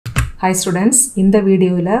Hi students, இந்த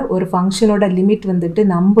வீடியோல ஒரு ஃபங்க்ஷனோட லிமிட் வந்துட்டு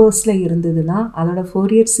நம்பர்ஸ்ல இருந்ததுனா அதோட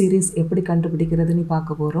Fourier series எப்படி கண்டுபிடிக்கிறதுன்னு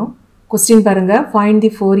பார்க்க போறோம். क्वेश्चन பாருங்க, find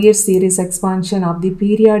the Fourier series expansion of the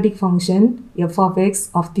periodic function f of x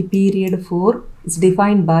of the period 4 is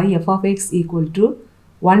defined by f of x equal to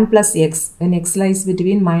 1 plus x when x lies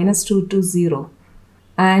between -2 to 0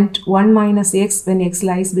 and 1 minus x when x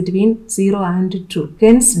lies between 0 and 2.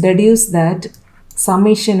 Hence deduce that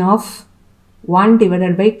summation of 1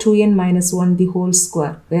 divided by 2n minus 1 the whole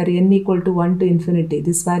square where n equal to 1 to infinity,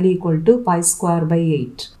 this value equal to pi square by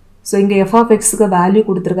 8. So இங்க f of x க்கு value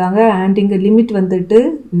கொடுத்திருக்காங்க and இங்க limit வந்துட்டு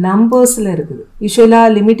நம்பர்ஸ்ல இருக்குது. யூசுவலா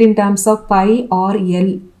limit in terms of pi or l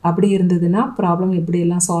அப்படி இருந்ததுன்னா problem எப்படி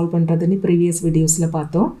எல்லாம் சால்வ் பண்றதுன்னு previous வீடியோஸ்ல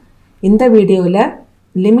பார்த்தோம். இந்த வீடியோல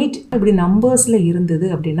லிமிட் இப்படி நம்பர்ஸ்ல இருந்தது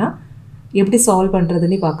அப்படின்னா எப்படி சால்வ்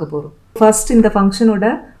பண்றதுன்னு பார்க்க போறோம். ஃபர்ஸ்ட் இந்த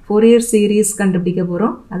ஃபங்க்ஷனோட Fourier series கண்டுபிடிக்க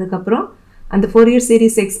போறோம். அதுக்கு அப்புறம் அந்த Fourier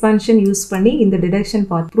series expansion யூஸ் பண்ணி இந்த டிடக்ஷன்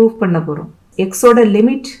பார்ட் ப்ரூவ் பண்ண போறோம். x ஓட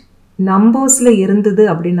லிமிட் நம்பர்ஸ்ல இருந்தது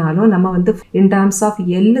அப்படினாலும் நம்ம வந்து in terms of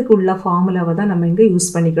l க்கு உள்ள ஃபார்முலாவை தான் நம்ம இங்க யூஸ்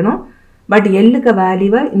பண்ணிக்கணும். பட் l க்கு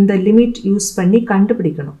வேல்யூவை இந்த லிமிட் யூஸ் பண்ணி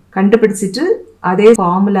கண்டுபிடிக்கணும். கண்டுபிடிச்சிட்டு அதே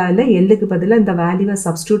ஃபார்முலால l க்கு பதிலா இந்த வேல்யூவை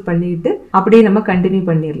சப்ஸ்டிட்யூட் பண்ணிட்டு அப்படியே நம்ம கண்டினியூ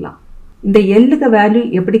பண்ணிரலாம். இந்த l க்கு வேல்யூ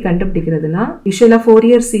எப்படி கண்டுபிடிக்கிறதுனா யூசுவலா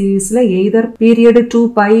Fourier சீரிஸ்ல either period 2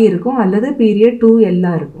 pi இருக்கும் அல்லது period 2l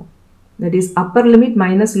இருக்கும். That is upper limit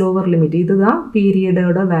minus lower limit. இதுதான் period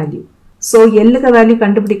ஓட வேல்யூ. So l க்கு வேல்யூ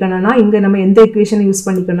கண்டுபிடிக்கணும்னா இங்க நம்ம எந்த ஈக்குவேஷன் யூஸ்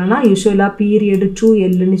பண்ணிக்கணும்னா யூசுவலா period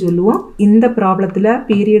 2l ன்னு சொல்லுவோம். இந்த ப்ராப்ளத்துல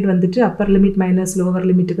period வந்துட்டு upper limit minus lower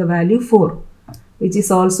limit க்கு value 4 which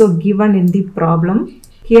is also given in the problem.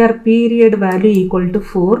 Here period value equal to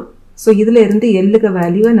 4. So இதுல இருந்து l க்கு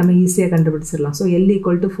வேல்யூவை நம்ம ஈஸியா கண்டுபிடிச்சிரலாம். So l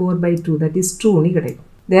equal to 4 by 2 that is 2 ன்னு கிடைக்கும்.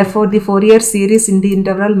 Therefore the Fourier series in the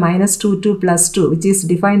interval -2 to +2 which is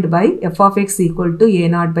defined by f of x equal to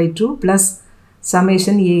a0 by 2 plus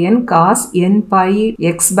summation an cos n pi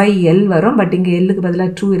x by l வரும். But இங்க l க்கு பதிலா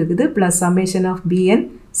 2 இருக்குது plus summation of bn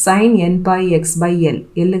sin n pi x by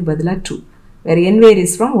l க்கு பதிலா 2 where n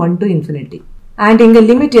varies from 1 to infinity. And இங்க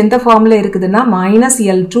limit எந்த formula இருக்குதுன்னா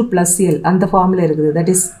 -l to +l அந்த ஃபார்முலா இருக்குது.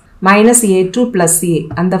 that is -a to +a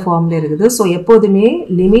அந்த ஃபார்முலா இருக்குது. ஸோ எப்போதுமே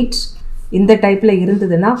லிமிட் இந்த டைப்ல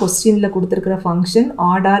இருந்ததுன்னா क्वेश्चनல கொடுத்திருக்கிற function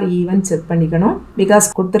add R even check பண்ணிக்கணும். பிகாஸ்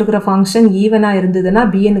கொடுத்திருக்கிற ஃபங்க்ஷன் ஈவனா இருந்ததுன்னா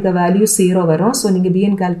bn க்கு வேல்யூ 0 வரும். ஸோ நீங்க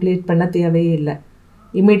bn கால்குலேட் பண்ண தேவையே இல்லை.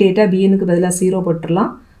 இமிடியேட்டா bn க்கு பதிலா 0 போட்டுடலாம்.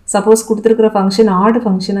 சப்போஸ் கொடுத்திருக்கிற ஃபங்க்ஷன் ஆட்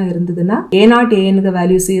ஃபங்க்ஷனா இருந்ததுன்னா a0 an க்கு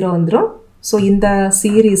வேல்யூ 0 வந்துடும். ஸோ இந்த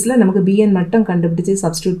சீரீஸ்ல நமக்கு bn மட்டும் கண்டுபிடிச்சு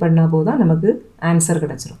சப்ஸ்டிட்யூட் பண்ணா போதும் நமக்கு ஆன்சர்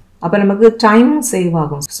கிடைச்சிரும். அப்போ நமக்கு டைம் சேவ்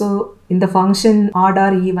ஆகும். ஸோ இந்த ஃபங்க்ஷன் ஆட்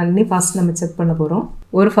ஆர் ஈவன்னு ஃபர்ஸ்ட் நம்ம செக் பண்ண போகிறோம்.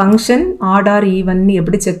 ஒரு ஃபங்க்ஷன் ஆட் ஆர் ஈவன்னு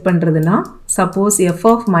எப்படி செக் பண்ணுறதுன்னா suppose f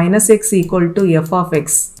of -x equal to f of x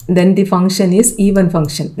then the function is even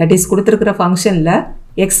function. that is கொடுத்துருக்கிற ஃபங்க்ஷனில்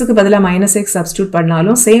எக்ஸுக்கு பதிலாக -x சப்ஸ்டிட்யூட்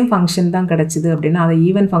பண்ணாலும் சேம் ஃபங்க்ஷன் தான் கிடைச்சிது அப்படின்னா அதை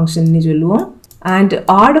ஈவன் ஃபங்க்ஷன்னு சொல்லுவோம். அண்ட்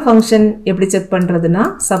ஆட் ஃபங்க்ஷன் எப்படி செக் பண்ணுறதுன்னா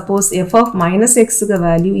suppose f of -xக்கு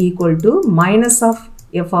value equal to -of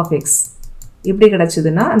f of x இப்படி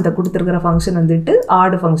கிடைச்சதுன்னா அந்த கொடுத்துருக்கிற ஃபங்க்ஷன் வந்துட்டு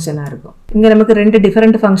ஆட் ஃபங்க்ஷனாக இருக்கும். இங்கே நமக்கு ரெண்டு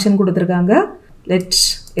டிஃபரெண்ட் ஃபங்க்ஷன் கொடுத்துருக்காங்க. Let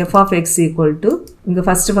f of x equal to இங்கே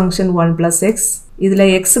ஃபர்ஸ்ட் ஃபங்க்ஷன் 1 plus x இதில்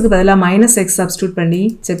எக்ஸுக்கு பதிலாக -x சப்ஸ்டியூட் பண்ணி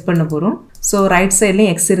செக் பண்ண போகிறோம். ஸோ ரைட்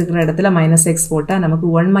சைட்லையும் x இருக்கிற இடத்துல -x போட்டால் நமக்கு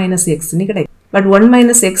 1 - xன்னு கிடைக்கும். பட்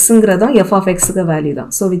 1 - xங்கிறதும் f of xக்கு வேல்யூ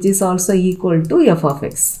தான். So which is also equal to f of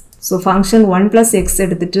x. So function 1 plus x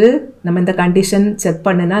எடுத்துட்டு நம்ம இந்த கண்டிஷன் செக்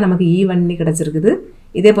பண்ணுனா நமக்கு ஈவன்னு கிடைச்சிருக்குது.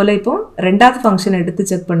 இதே போல் இப்போ ரெண்டாவது ஃபங்க்ஷன் எடுத்து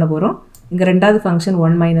செக் பண்ண போகிறோம். இங்கே ரெண்டாவது function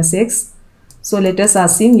 1 - x. So let us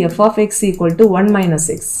assume f of x equal to 1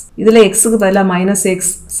 - x. இதில் எக்ஸுக்கு பதிலாக -x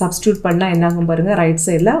சப்ஸ்டியூட் பண்ணால் என்ன ஆகும் பாருங்கள். ரைட்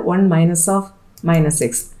சைடில் 1 minus of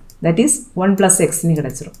 -x that is 1 plus xன்னு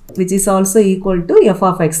கிடைச்சிரும் which is also equal to f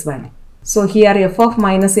of x value. So here f of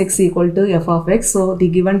 -x equal to f of x. So the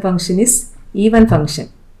given function is even function.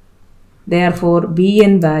 Therefore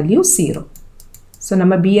bn value 0. So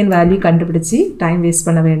நம்ம bn value கண்டுபிடிச்சி time waste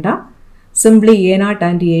பண்ண வேண்டாம். Simply a0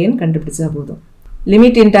 and an கண்டுபிடிச்சா போதும்.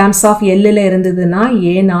 Limit in terms of l இருந்ததுன்னா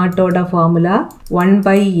a0 ஓட formula 1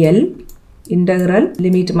 by l integral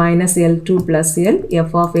limit -l to +l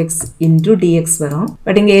f of x into dx வரும்.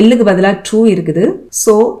 But இங்க l க்கு பதிலா 2 இருக்குது.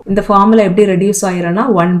 ஸோ இந்த ஃபார்முலா எப்படி reduce ஆயிரும்னா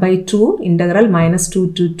 1 by 2 integral -2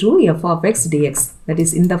 to 2 f of x dx. that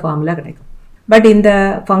is இந்த ஃபார்முலா கிடைக்கும். பட் இந்த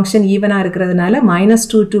ஃபங்க்ஷன் ஈவனா இருக்கிறதுனால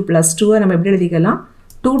 -2 to +2 நம்ம எப்படி எழுதிக்கலாம்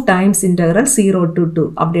 2 times integral 0 to 2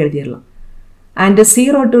 அப்படி எழுதிடலாம். And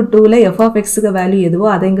 0 to 2ல f of xக்கு value எதுவோ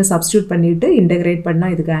அதை இங்கே சப்ஸ்டியூட் பண்ணிட்டு இன்டெகிரேட்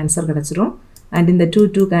பண்ணால் இதுக்கு ஆன்சர் கிடைச்சிரும். அண்ட் இந்த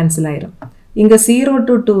 2 கேன்சல் ஆயிரும். இங்கே 0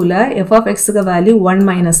 to 2ல f of xக்கு value 1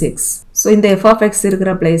 - x. So இந்த f of x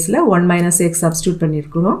இருக்கிற பிளேஸில் 1 - x சப்ஸ்டியூட்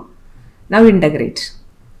பண்ணியிருக்கிறோம். Now integrate.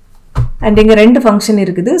 And இங்க ரெண்டு ஃபங்க்ஷன்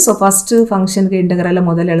இருக்குது. So first ஃபங்க்ஷனுக்கு இன்டெக்ரலை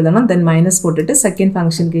முதல்ல எழுதணும், then மைனஸ் போட்டுட்டு செகண்ட்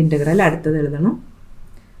ஃபங்க்ஷனுக்கு இன்டெக்ரலை அடுத்தது எழுதணும்.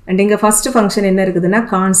 அண்ட் இங்க ஃபர்ஸ்ட் ஃபங்க்ஷன் என்ன இருக்குதுன்னா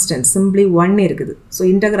கான்ஸ்டன்ட் சிம்பிளி 1 இருக்குது. So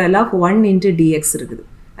integral of 1 into dx இருக்குது.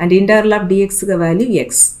 And integral of dxக்கு value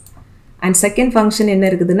x. And second function என்ன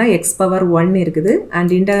இருக்குதுன்னா x பவர் 1 இருக்குது.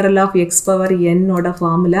 And integral of x power n ஓட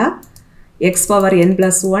formula x power n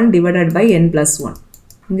plus 1 divided by n plus 1.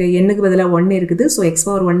 இங்க nக்கு பதிலாக 1 இருக்குது. So x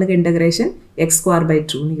power 1க்கு integration x square by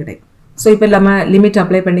 2 கிடைக்கும். So இப்போ நம்ம லிமிட்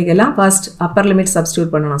அப்ளை பண்ணிக்கலாம். ஃபர்ஸ்ட் அப்பர் லிமிட் சப்ஸ்டியூட்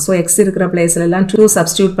பண்ணணும். ஸோ எக்ஸ் இருக்கிற பிளேஸ்லாம் 2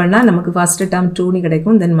 சப்ஸ்டியூட் பண்ணால் நமக்கு ஃபர்ஸ்ட் டேர்ம் 2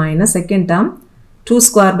 கிடைக்கும். தென் minus second term 2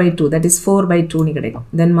 square by 2 that is 4 by 2 கிடைக்கும்.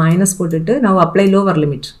 தென் மைனஸ் போட்டுட்டு நான் அப்ளை லோவர்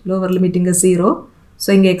லிமிட் இங்கே 0. ஸோ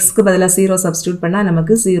இங்கே எக்ஸ்க்கு பதிலாக 0 சப்ஸ்டியூட் பண்ணால்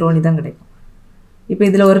நமக்கு 0 தான் கிடைக்கும். இப்போ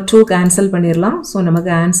இதில் ஒரு 2 கேன்சல் பண்ணிடலாம். ஸோ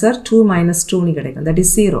நமக்கு ஆன்சர் 2 minus 2 கிடைக்கும். That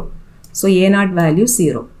is 0. So a0 value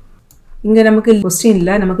 0. இங்கே நமக்கு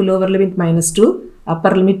கொஸ்டினில் நமக்கு லோவர் லிமிட் -2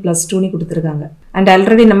 அப்பர் லிமிட் +2 கொடுத்துருக்காங்க. அண்ட்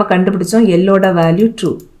ஆல்ரெடி நம்ம கண்டுபிடிச்சோம் எல்லோட வேல்யூ 2.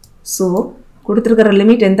 ஸோ கொடுத்துருக்கிற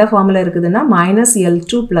லிமிட் எந்த ஃபார்மில் இருக்குதுன்னா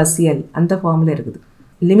 -L2 + L அந்த ஃபார்மில் இருக்குது.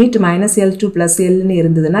 லிமிட் -L2 + Lன்னு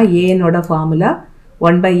இருந்ததுன்னா ஏனோட formula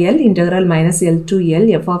 1/L integral -L to L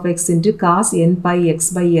f of x into cos n pi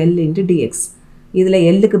x by L into dx. இதில்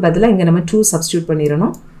Lக்கு பதிலாக இங்கே நம்ம 2 சப்ஸ்டியூட்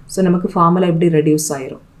பண்ணிடணும். ஸோ நமக்கு ஃபார்முலா எப்படி ரெடியூஸ்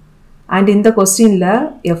ஆயிரும். அண்ட் இந்த கொஸ்டினில்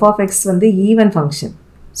f of x வந்து even function.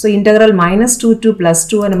 So integral -2 to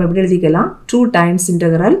 +2 நம்ம எப்படி எழுதிக்கலாம், 2 times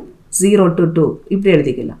integral 0 to 2 இப்படி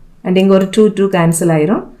எழுதிக்கலாம். அண்ட் இங்கே ஒரு 2 கேன்சல்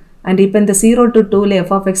ஆயிரும். அண்ட் இப்போ இந்த 0 to 2ல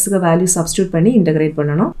f of xக்கு value substitute பண்ணி இன்டெகிரேட்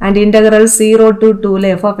பண்ணணும். And integral 0 to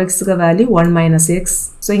 2ல f of xக்கு value 1 - x.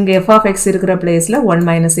 So இங்கே f of x இருக்கிற பிளேஸில்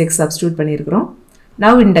 1 - x சப்ஸ்டியூட் பண்ணியிருக்கிறோம்.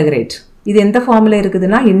 Now integrate. இது எந்த ஃபார்மில்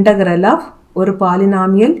இருக்குதுன்னா இன்டெக்ரல் ஆஃப் ஒரு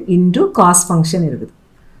பாலினாமியல் இன்டு காஸ் ஃபங்க்ஷன் இருக்குது.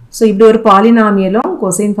 ஸோ இப்படி ஒரு பாலினாமியலும்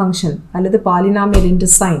கொசைன் ஃபங்க்ஷன் அல்லது polynomial into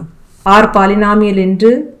sign R polynomial into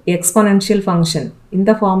exponential function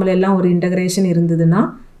இந்த ஃபார்முலா எல்லாம் ஒரு இன்டகிரேஷன் இருந்ததுன்னா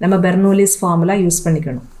நம்ம பெர்னோலிஸ் ஃபார்முலா யூஸ்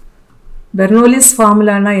பண்ணிக்கணும். பெர்னோலிஸ்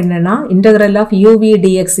ஃபார்முலானா என்னன்னா integral of uv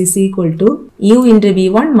dx is equal to u into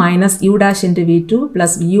v1 minus u dash into v2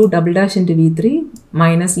 plus u double dash into v3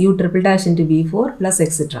 minus u triple dash into v4 plus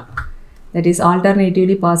etc. That is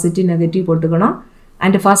alternatively positive negative போட்டுக்கணும்.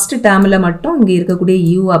 And first டேர்மில் மட்டும் இங்கே இருக்கக்கூடிய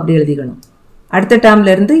u அப்படி எழுதிக்கணும். அடுத்த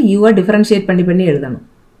டேர்மில் இருந்து u டிஃபரன்ஷியேட் பண்ணி எழுதணும்.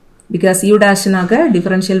 Because u டேஷ்னாக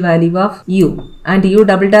differential value of u and u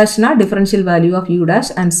double டேஷ்னா differential value of u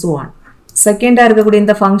dash and so on. செகண்டாக இருக்கக்கூடிய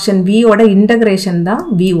இந்த ஃபங்க்ஷன் v-ஓட இன்டகிரேஷன் தான்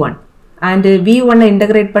v1 அண்ட் v1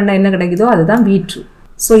 இன்டகிரேட் பண்ண என்ன கிடைக்குதோ அதுதான் v2.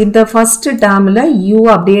 ஸோ இந்த ஃபர்ஸ்ட் டேர்மில் u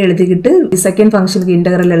அப்படியே எழுதிக்கிட்டு செகண்ட் ஃபங்க்ஷனுக்கு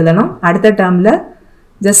இன்டகிரல் எழுதணும். அடுத்த டேர்மில்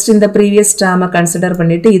ஜஸ்ட் இந்த ப்ரீவியஸ் டேர்மை கன்சிடர்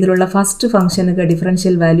பண்ணிவிட்டு இதில் உள்ள ஃபஸ்ட்டு ஃபங்க்ஷனுக்கு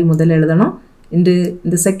டிஃபரன்ஷியல் வேல்யூ முதல்ல எழுதணும்.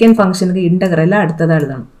 இந்த செகண்ட் ஃபங்க்ஷனுக்கு இன்டகிரலை அடுத்ததாக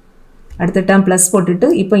எழுதணும். அடுத்த டேர்ம் ப்ளஸ் போட்டுட்டு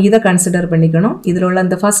இப்போ இதை கன்சிடர் பண்ணிக்கணும். இதில் உள்ள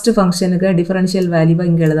அந்த ஃபஸ்ட்டு ஃபங்க்ஷனுக்கு டிஃபரன்ஷியல் வேல்யூவை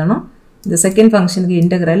இங்கே எழுதணும். இந்த செகண்ட் ஃபங்க்ஷனுக்கு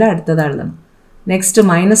இன்டகிரலை அடுத்ததாக எழுதணும். நெக்ஸ்ட்டு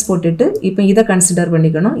மைனஸ் போட்டுட்டு இப்போ இதை கன்சிடர்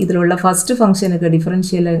பண்ணிக்கணும். இதில் உள்ள ஃபஸ்ட்டு ஃபங்க்ஷனுக்கு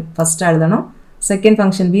டிஃபரன்ஷியலை ஃபஸ்ட்டாக எழுதணும். செகண்ட்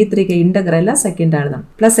ஃபங்க்ஷன் v3க்கு இன்டகிரலை செகண்டாக எழுதணும்.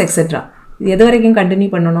 Plus etcetera. இது எது வரைக்கும்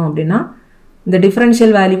கண்டினியூ பண்ணணும் அப்படின்னா இந்த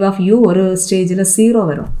டிஃபரன்ஷியல் வேல்யூ ஆஃப் u ஒரு ஸ்டேஜில் 0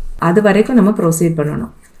 வரும். அது வரைக்கும் நம்ம ப்ரொசீட்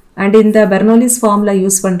பண்ணணும். அண்ட் இந்த பெர்னோலிஸ் ஃபார்முலா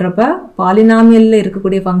யூஸ் பண்ணுறப்ப பாலினாமியலில்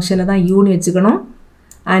இருக்கக்கூடிய ஃபங்க்ஷனை தான் யூன்னு வச்சுக்கணும்.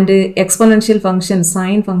 And exponential function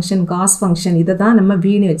sign function cos function இதை தான் நம்ம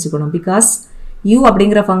வின்னு வச்சுக்கணும். பிகாஸ் u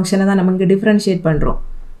அப்படிங்கிற ஃபங்க்ஷனை தான் நம்ம இங்கே டிஃப்ரென்ஷியேட் பண்ணுறோம்.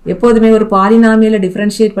 எப்போதுமே ஒரு பாலினாமியலை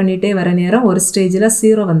டிஃப்ரென்ஷியேட் பண்ணிகிட்டே வர நேரம் ஒரு ஸ்டேஜில்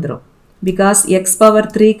 0 வந்துடும். Because x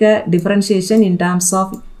power 3க்கு differentiation in terms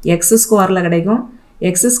of x ஸ்கொயரில் கிடைக்கும்.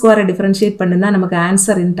 x ஸ்கொயரை டிஃப்ரென்ஷியேட் பண்ணுனா நமக்கு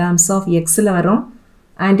ஆன்சர் இன் டேர்ம்ஸ் ஆஃப் எக்ஸில் வரும்.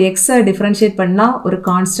 அண்ட் எக்ஸை டிஃப்ரென்ஷியேட் பண்ணால் ஒரு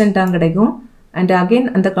கான்ஸ்டன்ட்டாக கிடைக்கும். அண்ட் அகெயின்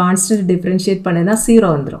அந்த கான்ஸ்டன்ட் டிஃப்ரென்ஷியேட் பண்ணுனா 0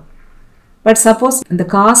 வந்துடும். பட் சப்போஸ் இந்த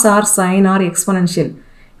cos R sign R exponential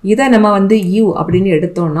இதை நம்ம வந்து u அப்படின்னு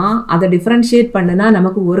எடுத்தோம்னா அதை டிஃப்ரென்ஷியேட் பண்ணுனா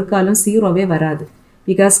நமக்கு ஒரு காலம் 0வே வராது.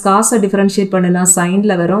 பிகாஸ் காஸை டிஃப்ரென்ஷியேட் பண்ணுனா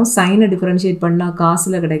சைனில் வரும், சைனை டிஃப்ரென்ஷியேட் பண்ணால்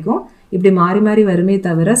காசில் கிடைக்கும். இப்படி மாறி மாறி வருமே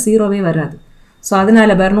தவிர 0வே வராது. ஸோ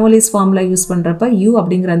அதனால் பெர்னோலிஸ் ஃபார்முலா யூஸ் பண்ணுறப்ப u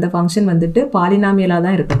அப்படிங்கிற அந்த ஃபங்க்ஷன் வந்துட்டு பாலினாமியலாக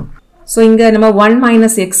தான் இருக்கணும். ஸோ இங்கே நம்ம 1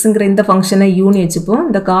 - xங்கிற இந்த ஃபங்க்ஷனை யூன்னு வச்சுப்போம்,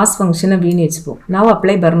 இந்த காஸ் ஃபங்க்ஷனை வின்னு வச்சுப்போம். Now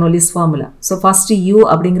apply Bernoulli's formula. So first u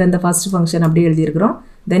அப்படிங்கிற அந்த ஃபஸ்ட் ஃபங்க்ஷன் அப்படி எழுதியிருக்கிறோம்.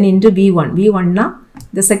 தென் இன்ட்டு v1னா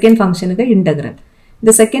இந்த செகண்ட் ஃபங்க்ஷனுக்கு இன்டகிரல்.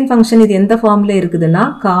 இந்த செகண்ட் ஃபங்க்ஷன் இது எந்த ஃபார்மில் இருக்குதுன்னா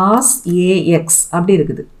cos ax அப்படி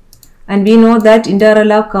இருக்குது. And we know that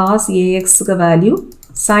integral of cos axக்கு value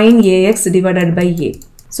sin ax divided by a.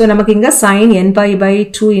 So நமக்கு இங்கே sin n pi by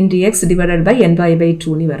 2 into x divided by n pi by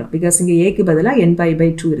 2 வரும். பிகாஸ் இங்கே ஏக்கு பதிலாக n pi by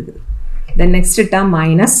 2 இருக்குது. Then next term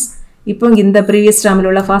minus. இப்போ இந்த previous டேர்மில்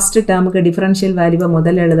உள்ள ஃபர்ஸ்ட் டேர்முக்கு டிஃபரன்ஷியல் வேல்யூவை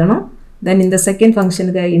முதல்ல எழுதணும். தென் இந்த செகண்ட்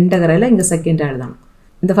ஃபங்க்ஷனுக்கு இன்டகரலை இங்கே செகண்டாக எழுதணும்.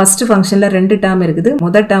 இந்த ஃபர்ஸ்ட் ஃபங்க்ஷனில் 2 டேர்ம் இருக்குது.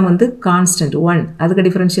 முதல் டேர்ம் வந்து கான்ஸ்டன்ட் 1, அதுக்கு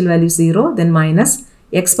டிஃபரன்ஷியல் வேல்யூ 0, தென் மைனஸ்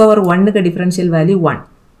எக்ஸ் பவர் 1க்கு differential value 1,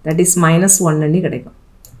 that is minus 1 கிடைக்கும்.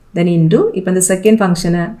 தென் இன்டூ இப்போ இந்த செகண்ட்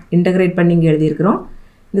ஃபங்க்ஷனை இன்டகிரேட் பண்ணி இங்கே எழுதியிருக்கிறோம்.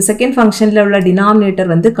 இந்த செகண்ட் ஃபங்க்ஷனில் உள்ள டினாமினேட்டர்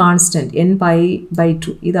வந்து கான்ஸ்டன்ட் n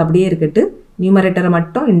π/2, இது அப்படியே இருக்கட்டு. நியூமரேட்டரை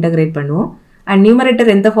மட்டும் இன்டகிரேட் பண்ணுவோம். அண்ட்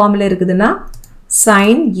நியூமரேட்டர் எந்த ஃபார்மில் இருக்குதுன்னா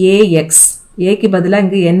sin ax, ஏக்கு பதிலாக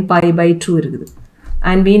இங்கே n π/2 இருக்குது.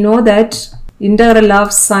 And we know that integral of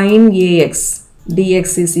sin ax dx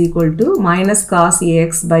is equal to minus cos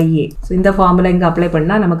ax by a. So இந்த ஃபார்முலா இங்கே அப்ளை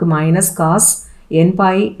பண்ணால் நமக்கு minus cos n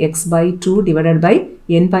πx/2 divided by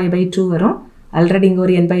n π/2 வரும். ஆல்ரெடி இங்கே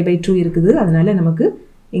ஒரு n π/2 இருக்குது, அதனால நமக்கு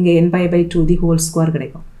இங்கே n π/2 தி ஹோல் ஸ்கொயர்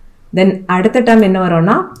கிடைக்கும். தென் அடுத்த டேர்ம் என்ன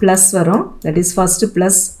வரும்னா ப்ளஸ் வரும், தட் இஸ் ஃபர்ஸ்ட்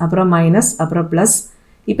ப்ளஸ், அப்புறம் மைனஸ், அப்புறம் ப்ளஸ்.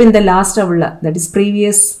 இப்போ இந்த லாஸ்ட்டாக உள்ள தட் இஸ்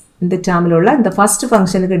ப்ரீவியஸ் இந்த டேர்மில் உள்ள இந்த ஃபர்ஸ்ட்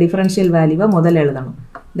ஃபங்க்ஷனுக்கு டிஃபரன்ஷியல் வேல்யூவை முதல்ல எழுதணும்.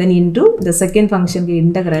 தென் இன்டூ இந்த செகண்ட் ஃபங்க்ஷனுக்கு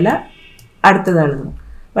இன்டகிரலை அடுத்தது எழுதணும்.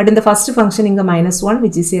 பட் இந்த ஃபர்ஸ்ட் ஃபங்க்ஷன் இங்கே -1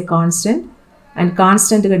 which is a constant and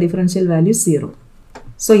கான்ஸ்டன்ட்டுக்கு differential value 0.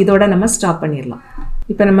 So இதோட நம்ம ஸ்டாப் பண்ணிடலாம்.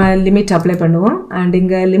 இப்போ நம்ம லிமிட் அப்ளை பண்ணுவோம். அண்ட்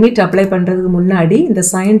இங்கே லிமிட் அப்ளை பண்ணுறதுக்கு முன்னாடி இந்த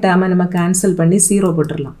சைன் டேர்மை நம்ம கேன்சல் பண்ணி 0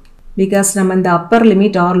 போட்டுடலாம். பிகாஸ் நம்ம இந்த அப்பர்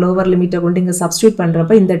லிமிட் ஆர் லோவர் லிமிட்டை கொண்டு இங்கே சப்ஸ்டியூட்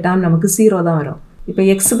பண்ணுறப்ப இந்த டேர்ம் நமக்கு 0 தான் வரும். இப்போ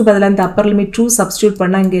எக்ஸுக்கு பதிலாக இந்த அப்பர் லிமிட் 2 சப்ஸ்டியூட்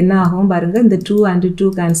பண்ணால் இங்கே என்ன ஆகும் பாருங்கள், இந்த 2 and 2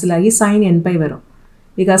 கேன்சல் ஆகி sin nπ வரும்.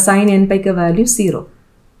 Because sin nπக்கு value 0.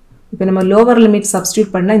 இப்போ நம்ம லோவர் லிமிட்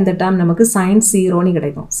சப்ஸ்டியூட் பண்ணால் இந்த டேர்ம் நமக்கு sin 0ன்னு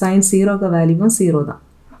கிடைக்கும். sin 0க்கு வேல்யூவும் 0 தான்.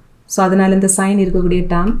 ஸோ அதனால் இந்த sin இருக்கக்கூடிய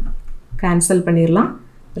டேர்ம் கேன்சல் பண்ணிடலாம்.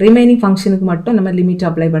 ரிமைனிங் ஃபங்க்ஷனுக்கு மட்டும் நம்ம லிமிட்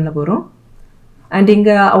அப்ளை பண்ண போகிறோம். அண்ட்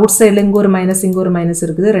இங்கே அவுட் சைடில் இங்கே ஒரு மைனஸ்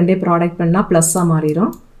இருக்குது, ரெண்டே ப்ராடக்ட் பண்ணால் ப்ளஸ்ஸாக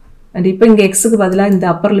மாறிடும். அண்ட் இப்போ இங்கே எக்ஸுக்கு பதிலாக இந்த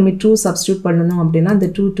அப்பர் லிமிட் 2 சப்ஸ்டியூட் பண்ணணும் அப்படின்னா இந்த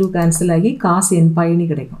 2 கேன்சல் ஆகி cos nπன்னு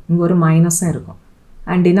கிடைக்கும். இங்கே ஒரு மைனஸும் இருக்கும்.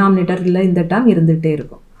 அண்ட் டினாமினேட்டரில் இந்த டேர்ம் இருந்துகிட்டே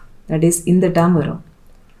இருக்கும், தட் இஸ் இந்த டேர்ம் வரும்.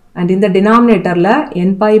 அண்ட் இந்த டினாமினேட்டரில்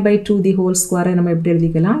nπ/2 தி ஹோல் ஸ்கொயரை நம்ம எப்படி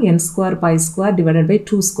எழுதிக்கலாம், n² π² divided by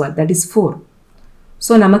 2², that is 4.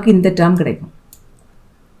 So நமக்கு இந்த டேர்ம் கிடைக்கும்.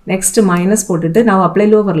 நெக்ஸ்ட் மைனஸ் போட்டுட்டு நான் apply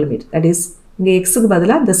lower limit, that is இங்கே எக்ஸுக்கு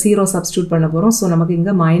பதிலாக இந்த 0 சப்ஸ்டியூட் பண்ண போகிறோம். ஸோ நமக்கு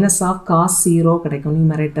இங்கே மைனஸ் ஆஃப் cos 0 கிடைக்கும்.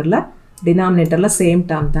 நியூமரேட்டரில் டினாமினேட்டரில் சேம்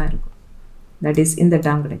டேர்ம் தான் இருக்கும், தட் இஸ் இந்த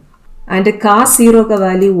டேர்ம் கிடைக்கும். அண்ட் cos 0க்கு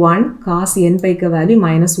value 1, cos nπக்கு value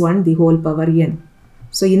 -1 the whole power n.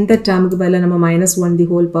 So இந்த டேர்முக்கு பதிலாக நம்ம -1 தி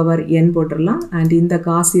ஹோல் பவர் n போட்டுடலாம். அண்ட் இந்த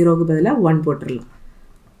cos 0க்கு பதிலாக 1 போட்டுடலாம்.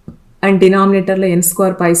 அண்ட் டினாமினேட்டரில்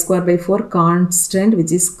n² π²/4 கான்ஸ்டன்ட்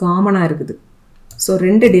விச் இஸ் காமனாக இருக்குது. ஸோ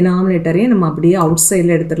ரெண்டு டினாமினேட்டரையும் நம்ம அப்படியே அவுட்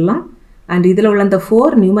சைடில் எடுத்துடலாம். அண்ட் இதில் உள்ள அந்த 4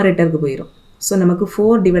 நியூமரேட்டருக்கு போயிடும். ஸோ நமக்கு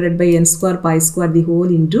 4 divided by n² π² the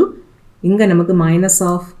whole into இங்கே நமக்கு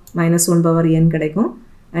 -1/n கிடைக்கும்.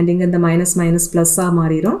 அண்ட் இங்கே இந்த மைனஸ் ப்ளஸ்ஸாக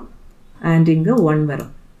மாறிடும். அண்ட் இங்கே 1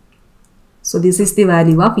 வரும். So this is the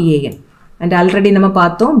value of an. And already நம்ம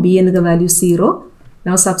பார்த்தோம் bnக்கு value 0.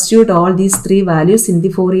 Now substitute all these 3 values in the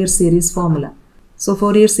Fourier series formula. So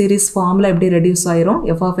Fourier series formula எப்படி reduce ஆயிரும்,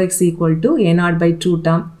 f of x equal to a0/2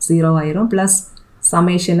 term 0 ஆயிரும் plus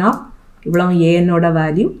summation of இவ்வளவு an ஓட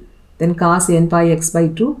value then cos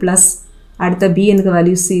nπx/2 plus அடுத்த bnக்கு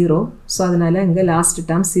value 0. So அதனால இங்கே last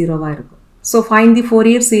term 0வாக இருக்கும். So find தி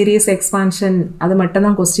Fourier series expansion, அது மட்டும்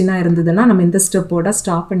தான் கொஸ்டினாக இருந்ததுன்னா நம்ம இந்த ஸ்டெப்போட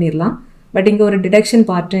ஸ்டாப் பண்ணிடலாம். பட் இங்கே ஒரு டிடக்ஷன்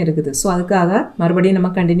பார்ட்டும் இருக்குது. ஸோ அதுக்காக மறுபடியும்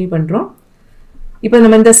நம்ம கண்டினியூ பண்ணுறோம். இப்போ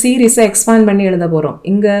நம்ம இந்த சீரீஸை எக்ஸ்பாண்ட் பண்ணி எழுத போகிறோம்.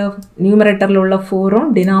 இங்கே நியூமரேட்டரில் உள்ள 4ம்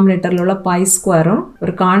டினாமினேட்டரில் உள்ள π²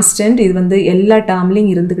 ஒரு கான்ஸ்டன்ட், இது வந்து எல்லா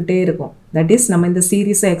டேர்ம்லையும் இருந்துக்கிட்டே இருக்கும். தட் இஸ் நம்ம இந்த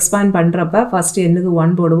சீரீஸை எக்ஸ்பாண்ட் பண்ணுறப்ப ஃபஸ்ட்டு n-க்கு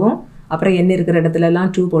 1 போடுவோம், அப்புறம் n இருக்கிற இடத்துலலாம்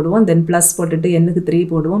 2 போடுவோம், தென் ப்ளஸ் போட்டுட்டு n-க்கு 3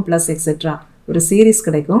 போடுவோம், ப்ளஸ் எக்ஸெட்ரா ஒரு சீரீஸ்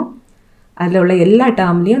கிடைக்கும். அதில் உள்ள எல்லா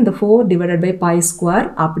டேர்ம்லேயும் இந்த 4 divided by π²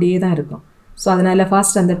 அப்படியே தான் இருக்கும். ஸோ அதனால்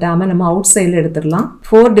ஃபர்ஸ்ட் அந்த டேர்மை நம்ம அவுட் சைடில் எடுத்துடலாம்.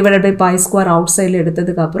 4 divided by π² அவுட் சைடில்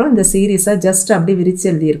எடுத்ததுக்கப்புறம் இந்த சீரீஸை ஜஸ்ட் அப்படி விரிச்சு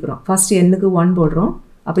எழுதியிருக்கிறோம். ஃபர்ஸ்ட் n-க்கு 1 போடுறோம்.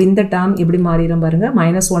 அப்போ இந்த டேர்ம் இப்படி மாறிடும் பாருங்கள்,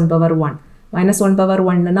 -1/1.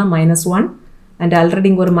 -1/1ன்னா -1 அண்ட் ஆல்ரெடி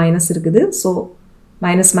இங்கே ஒரு மைனஸ் இருக்குது. ஸோ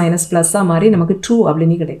மைனஸ் ப்ளஸ்ஸாக மாறி நமக்கு 2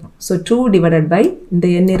 அப்படின்னு கிடைக்கும். ஸோ 2 divided by இந்த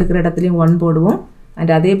n இருக்கிற இடத்துலையும் 1 போடுவோம்.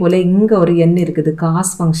 அண்ட் அதே போல் இங்கே ஒரு n இருக்குது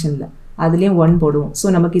காஸ் ஃபங்க்ஷனில், அதுலேயும் 1 போடுவோம். ஸோ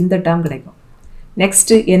நமக்கு இந்த டேர்ம் கிடைக்கும்.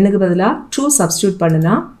 நெக்ஸ்ட்டு n-க்கு பதிலாக 2 சப்ஸ்டியூட்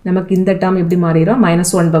பண்ணுனா நமக்கு இந்த டேர்ம் எப்படி மாறிடும்,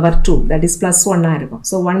 -1/2 தட் இஸ் +1 இருக்கும்.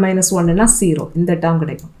 ஸோ 1 - 1ன்னா 0, இந்த டேர்ம்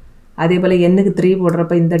கிடைக்கும். அதே போல் n-க்கு 3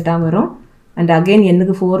 போடுறப்ப இந்த டேர்ம் வரும். அண்ட் அகெயின்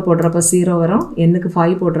n-க்கு 4 போடுறப்ப 0 வரும், n-க்கு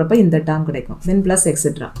 5 போடுறப்ப இந்த டேர்ம் கிடைக்கும், தென் ப்ளஸ்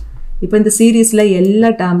எக்ஸெட்ரா. இப்போ இந்த சீரீஸில் எல்லா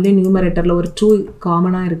டேர்ம்லேயும் நியூமரேட்டரில் ஒரு 2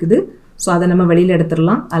 காமனாக இருக்குது. ஸோ அதை நம்ம வெளியில்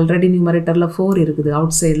எடுத்துடலாம். ஆல்ரெடி நியூமரேட்டரில் 4 இருக்குது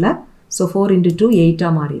அவுட் சைடில். ஸோ 4 × 2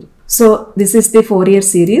 8ஆக மாறிடும். So this is the Fourier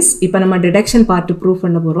series. இப்போ நம்ம டிடக்ஷன் பார்ட்டு ப்ரூவ்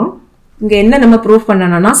பண்ண போகிறோம். இங்கே என்ன நம்ம ப்ரூவ்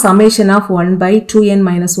பண்ணணும்னா summation of 1 by 2n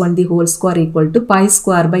minus 1 the whole square equal to pi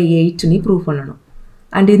square by 8 நீ ப்ரூவ் பண்ணணும்.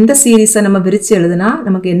 அண்ட் இந்த சீரீஸை நம்ம விரிச்சு எழுதுனா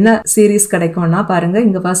நமக்கு என்ன சீரீஸ் கிடைக்கும்னா பாருங்க,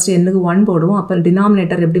 இங்கே ஃபர்ஸ்ட் என்னுக்கு 1 போடுவோம். அப்போ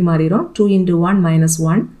டினாமினேட்டர் எப்படி மாறிடும்? 2 into 1 minus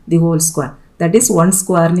 1 the whole square, that is 1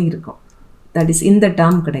 squareனு இருக்கும். that is இந்த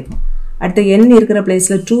டேர்ம் கிடைக்கும். அடுத்து n இருக்கிற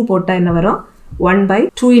பிளேஸில் 2 போட்டால் என்ன வரும்? 1 by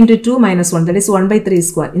 2 into 2 minus 1, that is 1 by 3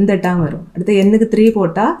 square, இந்த டேர்ம் வரும். அடுத்து n-க்கு 3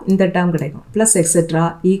 போட்டால் இந்த டேர்ம் கிடைக்கும். Plus etcetera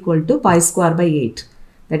equal to pi square by 8.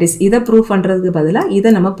 that is இதை ப்ரூவ் பண்ணுறதுக்கு பதிலாக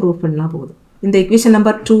இதை நம்ம ப்ரூவ் பண்ணால் போதும். இந்த equation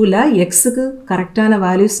நம்பர் 2ல xக்கு கரெக்டான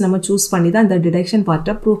வேல்யூஸ் நம்ம சூஸ் பண்ணி தான் இந்த டிடக்ஷன்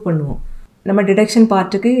பார்ட்டை ப்ரூவ் பண்ணுவோம். நம்ம டிடக்ஷன்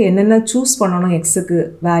பார்ட்டுக்கு என்னென்ன சூஸ் பண்ணணும் xக்கு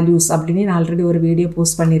வேல்யூஸ் அப்படின்னு நான் ஆல்ரெடி ஒரு வீடியோ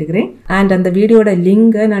போஸ்ட் பண்ணியிருக்கிறேன். அண்ட் அந்த வீடியோட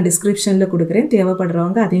லிங்கை நான் டிஸ்கிரிப்ஷனில் கொடுக்குறேன்,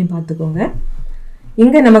 தேவைப்படுறவங்க அதையும் பார்த்துக்கோங்க.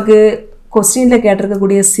 இங்கே நமக்கு கொஸ்டினில்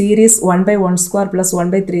கேட்டிருக்கக்கூடிய series 1 by 1 square plus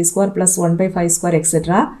 1 by 3 square plus 1 by 5 square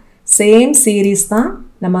etcetera same series தான்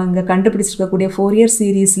நம்ம அங்கே கண்டுபிடிச்சிருக்கக்கூடிய ஃபோரியர்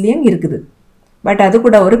சீரீஸ்லேயும் இருக்குது. பட் அது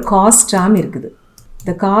கூட ஒரு காஸ் டேர்ம் இருக்குது.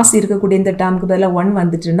 இந்த காஸ் இருக்கக்கூடிய இந்த டேர்முக்கு பதிலாக 1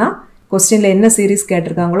 வந்துட்டுன்னா கொஸ்டினில் என்ன சீரீஸ்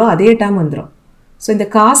கேட்டிருக்காங்களோ அதே டேர்ம் வந்துடும். ஸோ இந்த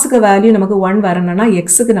காசுக்கு வேல்யூ நமக்கு 1 வரணும்னா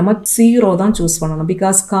எக்ஸுக்கு நம்ம 0 தான் சூஸ் பண்ணணும்.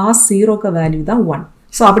 பிகாஸ் காஸ் 0க்கு வேல்யூ தான் 1.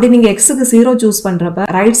 ஸோ அப்படி நீங்கள் எக்ஸுக்கு 0 சூஸ் பண்ணுறப்ப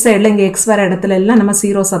ரைட் சைடில் இங்கே எக்ஸ் வர இடத்துல எல்லாம் நம்ம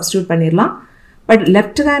 0 சப்ஸ்டியூட் பண்ணிடலாம். But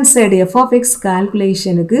left hand side F of X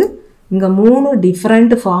கால்குலேஷனுக்கு இங்கே 3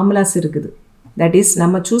 டிஃப்ரெண்ட் ஃபார்முலாஸ் இருக்குது. தட் இஸ்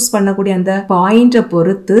நம்ம சூஸ் பண்ணக்கூடிய அந்த பாயிண்ட்டை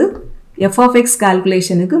பொறுத்து f of x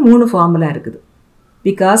calculationக்கு 3 ஃபார்முலா இருக்குது.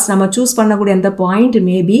 பிகாஸ் நம்ம சூஸ் பண்ணக்கூடிய அந்த பாயிண்ட்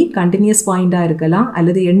மேபி கண்டினியூஸ் பாயிண்டாக இருக்கலாம்,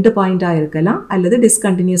 அல்லது எண்டு பாயிண்டாக இருக்கலாம், அல்லது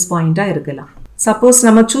டிஸ்கண்டினியூஸ் பாயிண்டாக இருக்கலாம். சப்போஸ்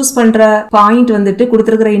நம்ம சூஸ் பண்ணுற பாயிண்ட் வந்துட்டு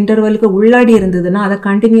கொடுத்துருக்கிற இன்டர்வலுக்கு உள்ளாடி இருந்ததுன்னா அதை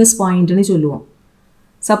கண்டினியூஸ் பாயிண்ட்னு சொல்லுவோம்.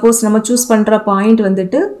 சப்போஸ் நம்ம சூஸ் பண்ணுற பாயிண்ட்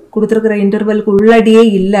வந்துட்டு கொடுத்துருக்கிற இன்டர்வலுக்கு உள்ளாடியே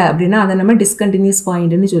இல்லை அப்படின்னா அதை நம்ம டிஸ்கண்டினியூஸ்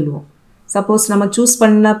பாயிண்ட்னு சொல்லுவோம். சப்போஸ் நம்ம சூஸ்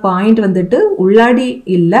பண்ண பாயிண்ட் வந்துட்டு உள்ளாடி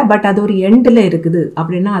இல்லை பட் அது ஒரு எண்டில் இருக்குது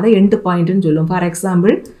அப்படின்னா அதை எண்டு பாயிண்ட்னு சொல்லுவோம். For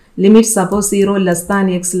example limit suppose 0 less than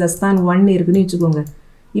x less than 1 இருக்குன்னு வச்சுக்கோங்க.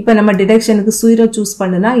 இப்போ நம்ம டிடக்ஷனுக்கு 0 சூஸ்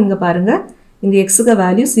பண்ணுனா இங்கே பாருங்கள், இங்கே எக்ஸுக்கு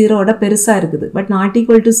வேல்யூ 0வோட பெருசாக இருக்குது but not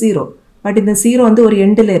equal to 0. But இந்த 0 வந்து ஒரு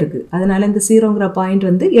எண்டில் இருக்குது, அதனால இந்த 0ங்கிற பாயிண்ட்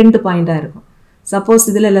வந்து எண்டு பாயிண்டாக இருக்கும். சப்போஸ்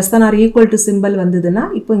இதில் less than R equal to simple வந்ததுன்னா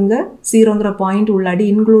இப்போ இங்கே 0ங்கிற பாயிண்ட் உள்ளாடி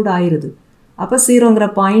இன்க்ளூட் ஆயிடுது. அப்போ 0ங்கிற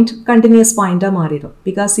பாயிண்ட் கண்டினியூஸ் பாயிண்டாக மாறிடும்.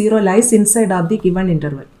 Because 0 lies inside of the given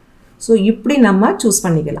interval. So இப்படி நம்ம சூஸ்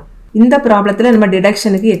பண்ணிக்கலாம். இந்த ப்ராப்ளத்தில் நம்ம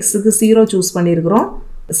டிடக்ஷனுக்கு எக்ஸுக்கு 0 சூஸ் பண்ணியிருக்கிறோம்.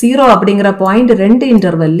 0 அப்படிங்கிற பாயிண்ட் 2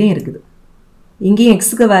 இன்டர்வல்லையும் இருக்குது. இங்கேயும்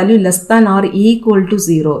எக்ஸுக்கு value less than or equal to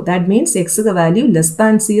 0. That means எக்ஸுக்கு value less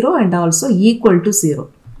than 0 and also equal to 0.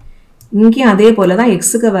 இங்கேயும் அதே போல் தான்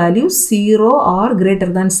எக்ஸுக்கு வேல்யூ 0 ஆர்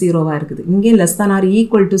கிரேட்டர் தேன் 0வாக இருக்குது. இங்கேயும் less than or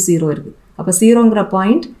equal to 0 இருக்குது. அப்போ 0ங்கிற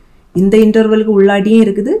பாயிண்ட் இந்த இன்டர்வலுக்கு உள்ளாடியும்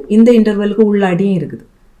இருக்குது, இந்த இன்டர்வலுக்கு உள்ளாடியும் இருக்குது.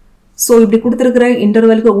 ஸோ இப்படி கொடுத்துருக்கிற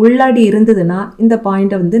இன்டர்வலுக்கு உள்ளாடி இருந்ததுன்னா இந்த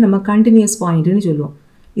பாயிண்ட்டை வந்து நம்ம கண்டினியூஸ் பாயிண்ட்னு சொல்லுவோம்.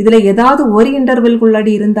 இதில் ஏதாவது ஒரு இன்டர்வலுக்கு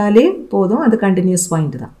உள்ளாடி இருந்தாலே போதும், அது கண்டினியூஸ்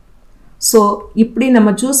பாயிண்ட் தான். ஸோ இப்படி நம்ம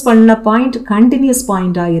சூஸ் பண்ண பாயிண்ட் கண்டினியூஸ்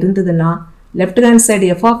பாயிண்ட்டாக இருந்ததுன்னா left hand side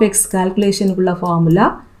F of X கால்குலேஷனுக்குள்ள formula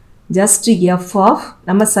just F of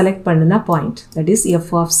நம்ம செலக்ட் பண்ணின point, that is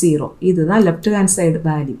F of 0. இதுதான் லெஃப்ட் ஹேண்ட் சைடு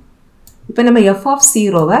வேல்யூ. இப்போ நம்ம எஃப் ஆஃப்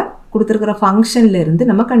 0வை கொடுத்துருக்கிற ஃபங்க்ஷனில் இருந்து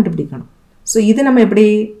நம்ம கண்டுபிடிக்கணும். ஸோ இது நம்ம எப்படி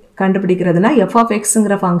கண்டுபிடிக்கிறதுனா எஃப் ஆஃப்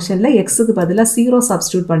எக்ஸுங்கிற ஃபங்க்ஷனில் எக்ஸுக்கு பதிலாக 0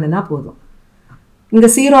 சப்ஸ்டியூட் பண்ணினா போதும். இங்கே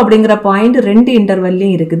 0 அப்படிங்கிற பாயிண்ட் 2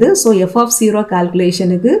 இன்டர்வல்லையும் இருக்குது. So F of 0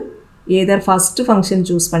 கால்குலேஷனுக்கு other first function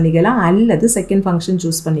choose பண்ணிக்கலாம் அல்லது செகண்ட் ஃபங்க்ஷன்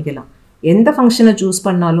சூஸ் பண்ணிக்கலாம். எந்த ஃபங்க்ஷனை சூஸ்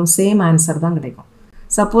பண்ணாலும் சேம் ஆன்சர் தான் கிடைக்கும்.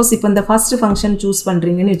 சப்போஸ் இப்போ இந்த ஃபஸ்ட்டு ஃபங்க்ஷன் சூஸ்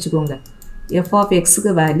பண்ணுறீங்கன்னு வச்சுக்கோங்க, எஃப் ஆஃப்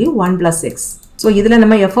எக்ஸுக்கு வேல்யூ 1 + x. ஸோ இதில்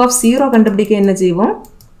நம்ம எஃப் ஆஃப் 0 கண்டுபிடிக்க என்ன செய்வோம்?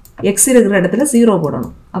 எக்ஸ் இருக்கிற இடத்துல 0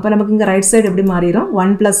 போடணும். அப்போ நமக்கு இங்கே ரைட் சைடு எப்படி மாறிடும்?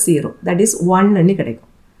 1 + 0, தட் இஸ் 1ன்னு கிடைக்கும்.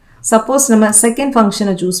 சப்போஸ் நம்ம செகண்ட்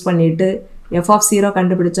ஃபங்க்ஷனை சூஸ் பண்ணிவிட்டு எஃப் ஆஃப் 0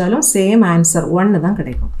 கண்டுபிடிச்சாலும் சேம் ஆன்சர் 1 தான்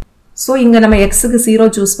கிடைக்கும். ஸோ இங்கே நம்ம எக்ஸுக்கு 0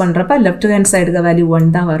 சூஸ் பண்ணுறப்ப லெஃப்ட் ஹேண்ட் சைடுக்கு வேல்யூ 1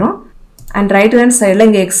 தான் வரும். அண்ட் ரைட் ஹேண்ட் சைடில்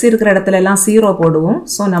இங்கே எக்ஸ் இருக்கிற இடத்துல எல்லாம் 0 போடுவோம்.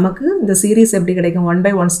 ஸோ நமக்கு இந்த சீரீஸ் எப்படி கிடைக்கும்? 1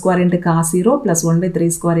 by 1 square into cos 0 plus 1 by 3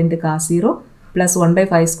 square into cos 0 plus 1 by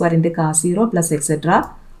 5 square into cos 0 plus etc.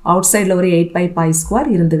 Out சைடில் ஒரு 8 by pi square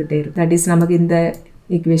இருந்துக்கிட்டே இருக்கும். தட் இஸ் நமக்கு இந்த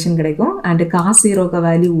ஈக்குவேஷன் கிடைக்கும். அண்ட் cos 0க்கு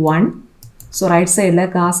வேல்யூ 1. ஸோ ரைட் சைடில்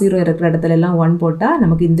cos 0 இருக்கிற இடத்துல எல்லாம் 1 போட்டால்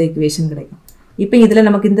நமக்கு இந்த ஈக்குவேஷன் கிடைக்கும். இப்போ இதில்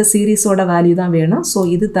நமக்கு இந்த சீரீஸோட வேல்யூ தான் வேணும். ஸோ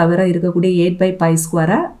இது தவிர இருக்கக்கூடிய 8 by pi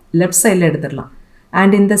square லெஃப்ட் சைடில் எடுத்துடலாம்.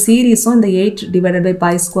 அண்ட் இந்த சீரீஸும் இந்த 8 divided by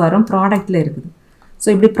pi squareம் ப்ராடக்டில் இருக்குது. ஸோ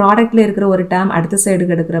இப்படி ப்ராடக்டில் இருக்கிற ஒரு டேர்ம் அடுத்த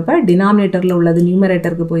சைடுக்கு எடுக்கிறப்ப டினாமினேட்டரில் உள்ளது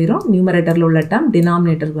நியூமரேட்டருக்கு போயிடும், நியூமரேட்டரில் உள்ள டேர்ம்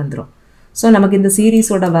டினாமினேட்டருக்கு வந்துடும். ஸோ நமக்கு இந்த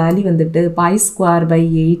சீரீஸோட வேல்யூ வந்துட்டு pi square by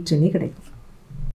 8ன்னு கிடைக்கும்.